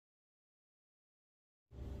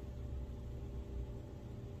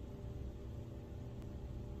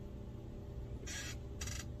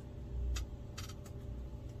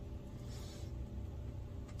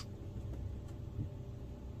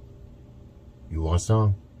You want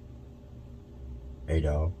some? Hey,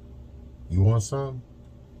 dog. You want some?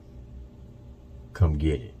 Come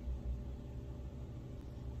get it.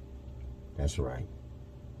 That's right.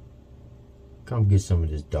 Come get some of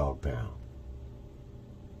this dog pound.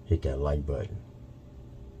 Hit that like button.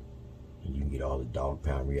 And you can get all the dog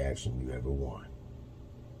pound reaction you ever want.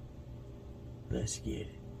 Let's get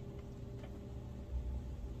it.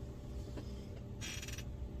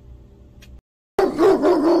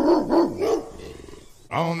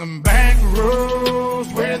 On the back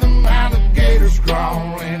roads where the alligators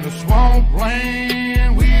crawl in the swamp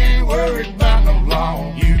land, we ain't worried about no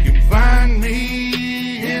law. You can find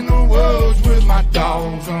me in the woods with my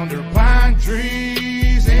dogs under pine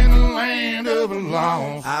trees in the land of the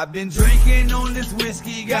lost. I've been drinking on this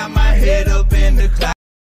whiskey, got my head up in the clouds.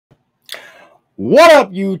 What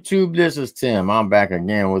up, YouTube? This is Tim. I'm back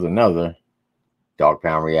again with another dog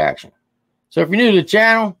pound reaction. So if you're new to the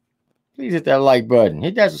channel, please hit that like button,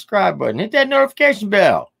 hit that subscribe button, hit that notification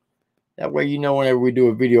bell. That way you know whenever we do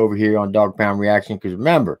a video over here on Dog Pound Reaction. Because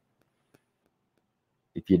remember,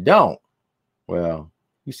 if you don't, well,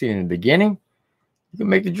 you see in the beginning, you can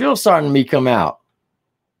make the drill sergeant and me come out.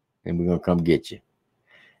 And we're going to come get you.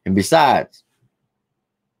 And besides,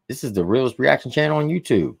 this is the realest reaction channel on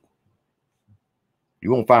YouTube.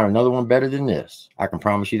 You won't find another one better than this. I can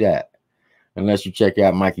promise you that. Unless you check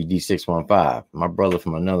out Mikey D615, my brother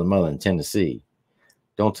from another mother in Tennessee.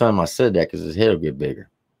 Don't tell him I said that because his head will get bigger.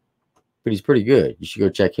 But he's pretty good. You should go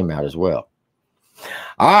check him out as well.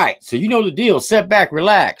 All right, so you know the deal. Sit back,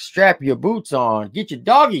 relax, strap your boots on, get your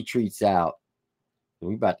doggy treats out.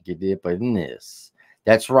 We're about to get deeper in this.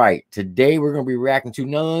 That's right. Today we're going to be reacting to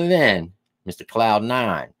none other than Mr.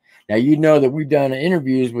 Clou9. Now, you know that we've done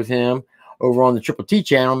interviews with him over on the Triple T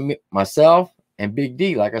channel, myself and Big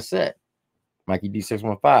D, like I said. Mikey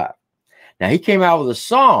D615. Now, he came out with a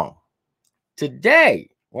song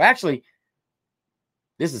today. Well, actually,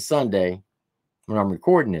 this is Sunday when I'm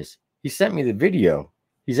recording this. He sent me the video.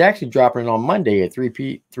 He's actually dropping it on Monday at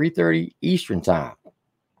 3:30 Eastern time.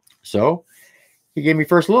 So, he gave me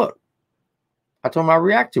first look. I told him I'd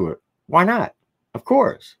react to it. Why not? Of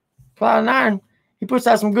course. Clou9, he puts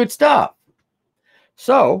out some good stuff.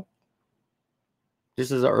 So,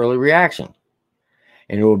 this is an early reaction.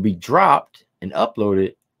 And it will be dropped and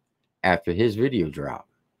uploaded after his video drop.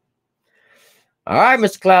 All right,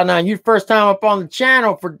 Mr. Clou9, you first time up on the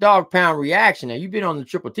channel for Dog Pound Reaction. Now, you've been on the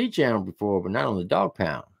Triple T channel before, but not on the Dog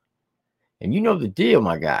Pound. And you know the deal,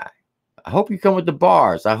 my guy. I hope you come with the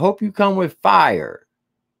bars. I hope you come with fire.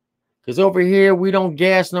 Because over here, we don't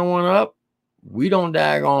gas no one up. We don't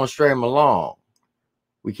daggone stray them along.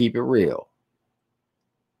 We keep it real.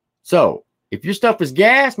 So, if your stuff is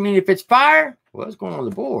gas, meaning if it's fire, well, it's going on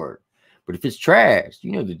the board. But if it's trash,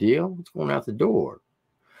 you know the deal. It's going out the door.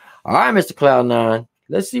 All right, Mr. Clou9,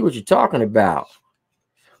 let's see what you're talking about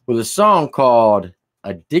with a song called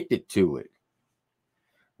Addicted to It.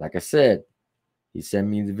 Like I said, he sent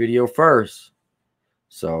me the video first.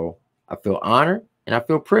 So I feel honored and I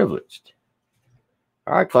feel privileged.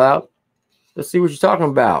 All right, Cloud, let's see what you're talking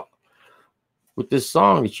about with this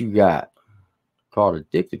song that you got called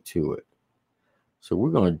Addicted to It. So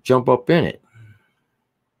we're going to jump up in it.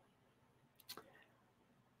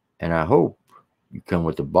 And I hope you come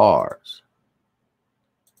with the bars.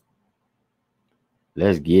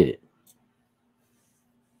 Let's get it.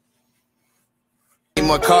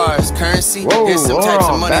 More cars, currency. Whoa, Here's some types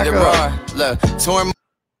of money to raw. Look, torn.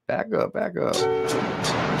 Back up, back up.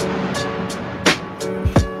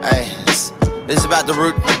 Hey, this is about the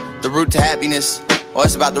root to happiness, or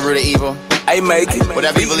it's about the root of evil. Hey, make it.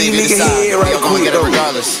 Whatever you believe, you decide. You're gonna get it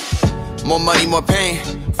regardless. More money, more pain.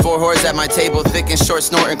 4 whores at my table, thick and short,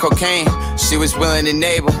 snorting cocaine. She was willing to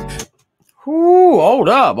enable. Ooh, hold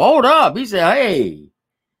up. He said, hey.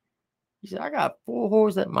 He said, I got 4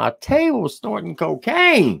 whores at my table snorting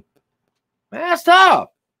cocaine. Man, that's tough.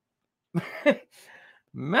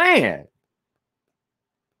 Man.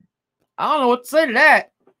 I don't know what to say to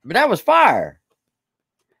that, but that was fire.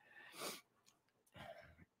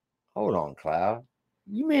 Hold on, Cloud.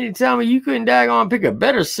 You mean to tell me you couldn't daggone pick a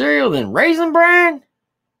better cereal than Raisin Bran?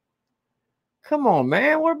 Come on,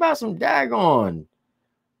 man. What about some daggone,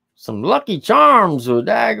 some Lucky Charms or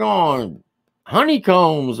daggone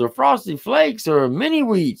honeycombs or Frosty Flakes or mini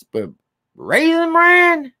wheats? But Raisin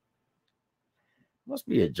Bran? Must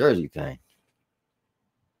be a Jersey thing.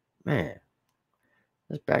 Man,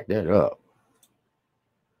 let's back that up.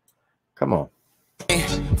 Come on.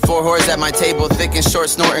 4 whores at my table, thick and short,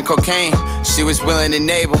 snorting cocaine. She was willing to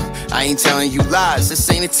enable. I ain't telling you lies. This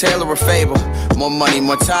ain't a tale or a fable. More money,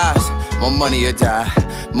 more ties. More money or die.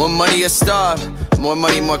 More money or starve. More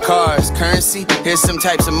money, more cars. Currency, here's some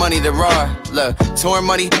types of money there are. Look, torn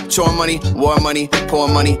money, chore money, war money, poor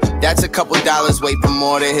money. That's a couple dollars, wait for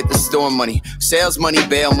more to hit the store money. Sales money,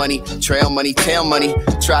 bail money, trail money, tail money.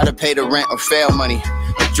 Try to pay the rent or fail money.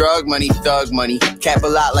 Drug money, thug money. Cap a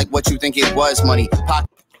lot like what you think it was money.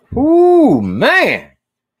 Ooh, man.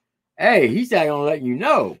 Hey, he's not gonna let you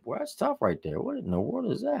know. Boy, that's tough right there. What in the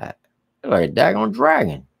world is that? It's like a daggone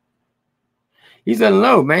dragon. He's letting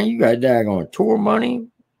know, man, you got daggone tour money,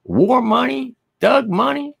 war money, thug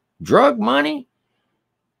money, drug money.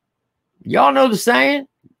 Y'all know the saying,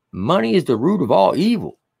 money is the root of all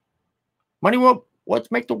evil. Money what's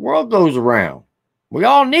make the world goes around. We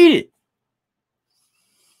all need it.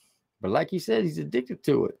 But like he said, he's addicted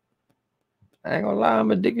to it. I ain't gonna lie, I'm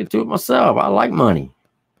addicted to it myself. I like money.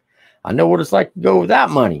 I know what it's like to go without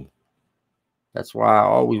money. That's why I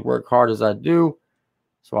always work hard as I do,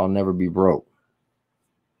 so I'll never be broke.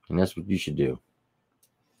 And that's what you should do.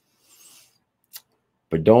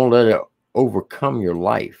 But don't let it overcome your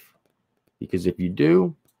life. Because if you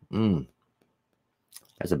do,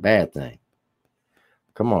 that's a bad thing.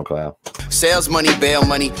 Come on, Cloud. Sales money, bail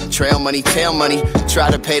money, trail money, tail money.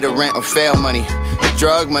 Try to pay the rent or fail money.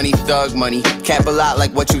 Drug money, thug money. Cap a lot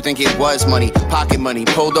like what you think it was money. Pocket money,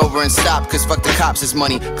 pulled over and stopped cause fuck the cops is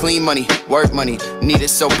money. Clean money, work money. Need it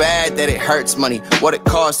so bad that it hurts money. What it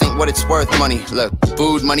costs ain't what it's worth money. Look,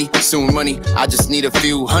 food money, soon money. I just need a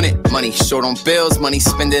few hundred money. Short on bills money,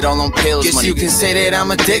 spend it all on pills money. Guess you can say that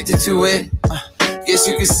I'm addicted to it. Guess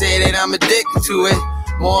you can say that I'm addicted to it.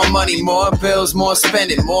 More money, more bills, more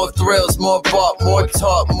spending, more thrills, more bought, more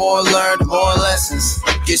taught, more learned, more lessons.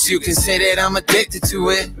 Guess you can say that I'm addicted to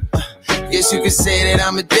it. Guess you can say that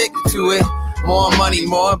I'm addicted to it. More money,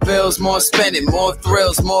 more bills, more spending, more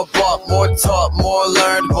thrills, more bought, more taught, more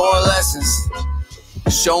learned, more lessons.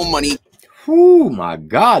 Show money. Oh my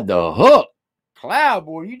God, the hook. Cloud,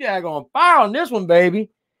 boy, you daggone fire on this one,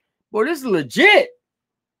 baby. Boy, this is legit.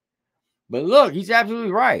 But look, he's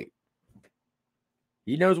absolutely right.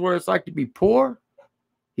 He knows what it's like to be poor.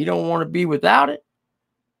 He don't want to be without it.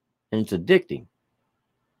 And it's addicting.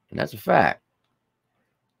 And that's a fact.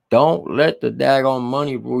 Don't let the daggone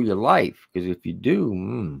money rule your life. Because if you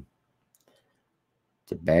do,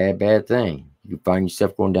 it's a bad, bad thing. You find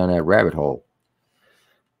yourself going down that rabbit hole.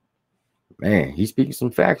 Man, he's speaking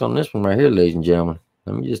some facts on this one right here, ladies and gentlemen.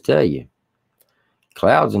 Let me just tell you.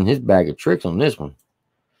 Cloud's in his bag of tricks on this one.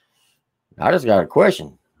 I just got a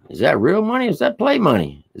question. Is that real money? Is that play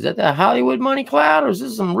money? Is that Hollywood money, Cloud? Or is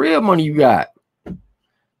this some real money you got?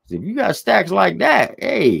 If you got stacks like that,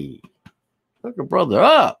 hey, hook a brother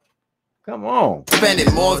up. Come on.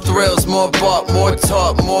 Spending more thrills, more bought, more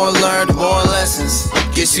taught, more learned, more lessons.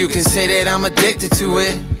 Guess you can say that I'm addicted to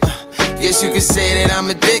it. Guess you can say that I'm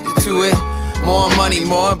addicted to it. More money,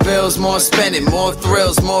 more bills, more spending, more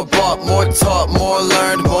thrills, more bought, more taught, more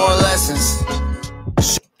learned, more lessons.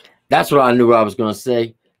 That's what I knew I was going to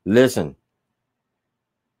say. Listen,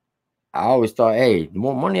 I always thought, hey, the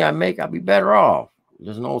more money I make, I'll be better off.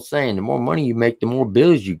 There's an old saying, the more money you make, the more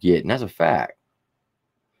bills you get. And that's a fact.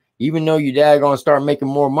 Even though your dad going to start making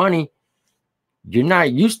more money, you're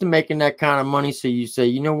not used to making that kind of money. So you say,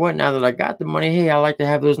 you know what? Now that I got the money, hey, I like to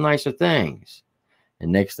have those nicer things.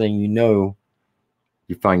 And next thing you know,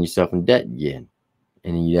 you find yourself in debt again.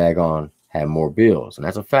 And then you daggone have more bills. And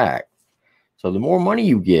that's a fact. So the more money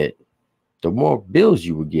you get, the more bills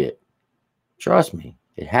you will get. Trust me,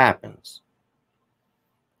 it happens.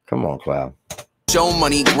 Come on, Cloud. Show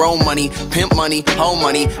money, grow money, pimp money, home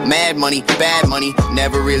money, mad money, bad money,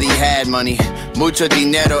 never really had money. Mucho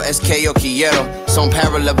dinero es que yo quiero. Son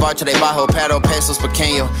para levar debajo, pero pesos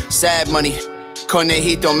pequeños. Sad money,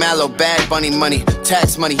 conejito malo, bad bunny money,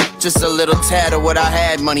 tax money, just a little tad of what I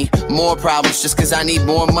had money. More problems just cause I need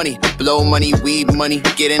more money. Blow money, weed money,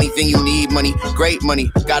 get anything you need money. Great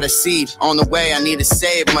money, got a seed on the way, I need to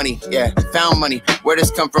save money. Yeah, found money, where does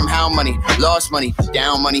come from, how money? Lost money,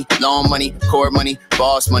 down money, loan money, court money,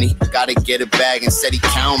 boss money. Gotta get a bag and steady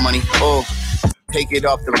count money. Oh, take it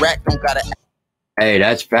off the rack, don't gotta. Hey,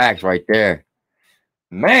 that's facts right there.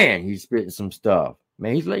 Man, he's spitting some stuff.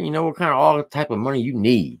 Man, he's letting you know what kind of all the type of money you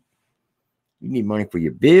need. You need money for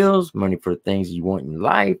your bills, money for the things you want in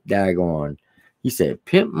life. Daggone. He said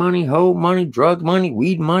pimp money, hoe money, drug money,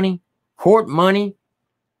 weed money, court money.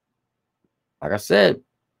 Like I said,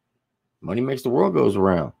 money makes the world goes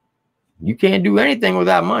around. You can't do anything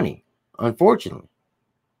without money, unfortunately.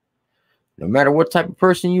 No matter what type of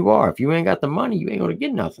person you are, if you ain't got the money, you ain't going to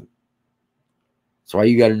get nothing. That's why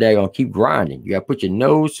you got to daggone keep grinding. You got to put your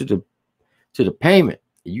nose to the payment.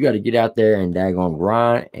 You got to get out there and daggone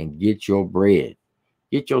grind and get your bread.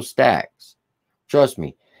 Get your stacks. Trust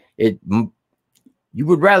me. You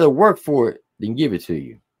would rather work for it than give it to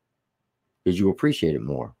you because you appreciate it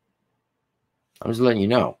more. I'm just letting you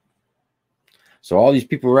know. So all these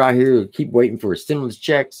people are out here who keep waiting for stimulus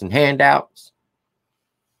checks and handouts.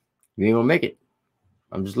 You ain't gonna make it.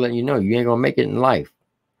 I'm just letting you know you ain't gonna make it in life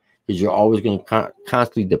because you're always gonna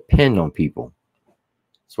constantly depend on people.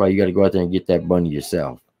 That's why you got to go out there and get that money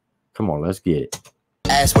yourself. Come on, let's get it.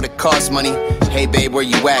 Ask what it costs money. Hey babe, where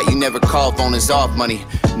you at? You never call, phone is off money.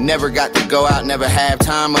 Never got to go out, never have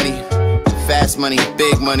time money. Fast money,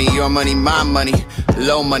 big money, your money, my money.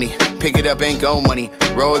 Low money, pick it up and go money.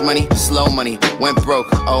 Road money, slow money, went broke,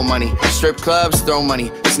 owe money. Strip clubs, throw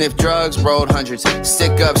money. Sniff drugs, rolled hundreds.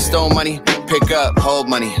 Stick up, stole money, pick up, hold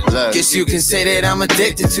money. Look, guess you can say that I'm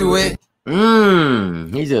addicted to it.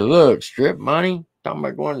 He said, look, strip money. Talking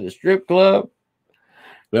about going to the strip club.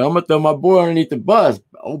 But I'm gonna throw my boy underneath the bus.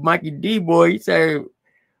 Old Mikey D boy, he said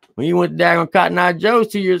when he went down on Cotton Eye Joe's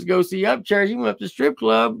 2 years ago, see Upchurch, he went up to the strip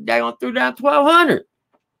club, daggone threw down $1,200.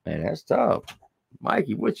 Man, that's tough.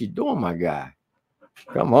 Mikey, what you doing, my guy?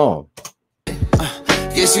 Come on.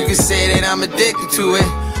 Guess you can say that I'm addicted to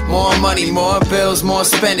it. More money, more bills, more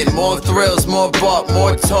spending, more thrills, more bought,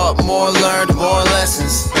 more taught, more learned, more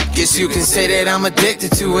lessons. Guess you can say that I'm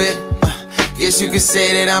addicted to it. Guess you can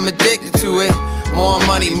say that I'm addicted to it. More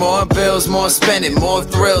money, more bills, more spending, more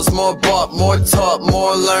thrills, more bought, more taught,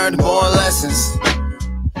 more learned, more lessons.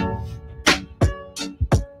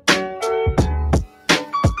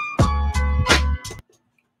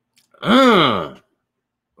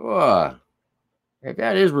 Boy, if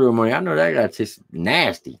that is real money, I know that gotta taste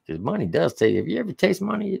nasty. Because money does taste. If you ever taste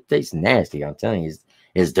money, it tastes nasty. I'm telling you,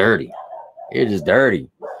 it's dirty. It is dirty.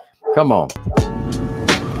 Come on.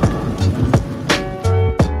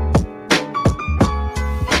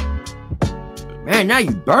 Man, now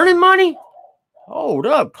you burning money? Hold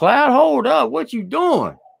up, Cloud. Hold up. What you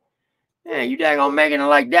doing? Man, you daggone making it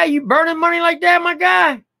like that? You burning money like that, my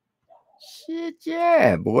guy? Shit,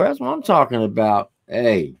 yeah, boy. That's what I'm talking about.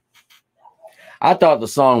 Hey, I thought the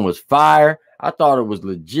song was fire. I thought it was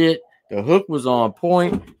legit. The hook was on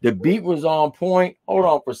point. The beat was on point. Hold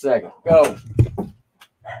on for a second. Go.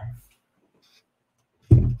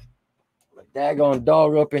 My daggone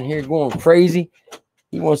dog up in here going crazy.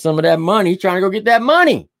 He wants some of that money. He's trying to go get that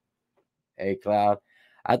money. Hey, Cloud,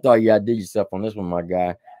 I thought you outdid yourself on this one, my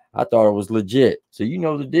guy. I thought it was legit. So you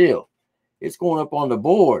know the deal. It's going up on the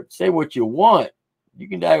board. Say what you want. You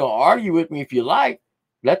can daggone argue with me if you like.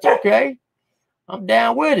 That's okay. I'm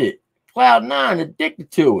down with it. Clou9,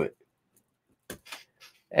 addicted to it.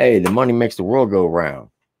 Hey, the money makes the world go round.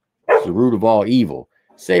 It's the root of all evil.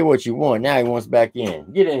 Say what you want. Now he wants back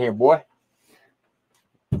in. Get in here, boy.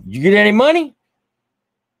 You get any money?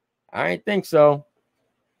 I ain't think so.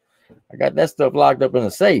 I got that stuff locked up in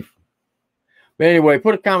a safe. But anyway,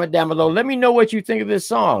 put a comment down below. Let me know what you think of this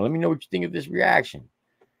song. Let me know what you think of this reaction.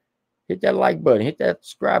 Hit that like button. Hit that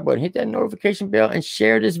subscribe button. Hit that notification bell. And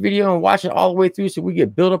share this video and watch it all the way through so we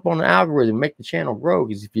get built up on the algorithm. Make the channel grow.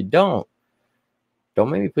 Because if you don't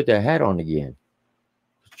make me put that hat on again.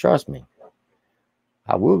 Trust me.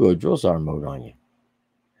 I will go drill sergeant mode on you.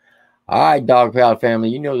 All right, Dog Pal family.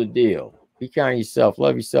 You know the deal. Be kind to yourself,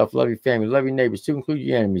 love your family, love your neighbors, to include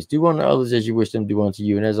your enemies. Do unto others as you wish them to do unto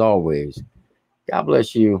you. And as always, God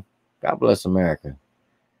bless you. God bless America.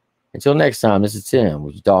 Until next time, this is Tim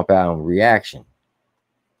with your Dog Pal Reaction.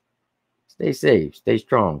 Stay safe, stay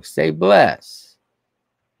strong, stay blessed.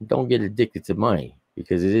 Don't get addicted to money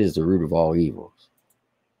because it is the root of all evils.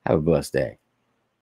 Have a blessed day.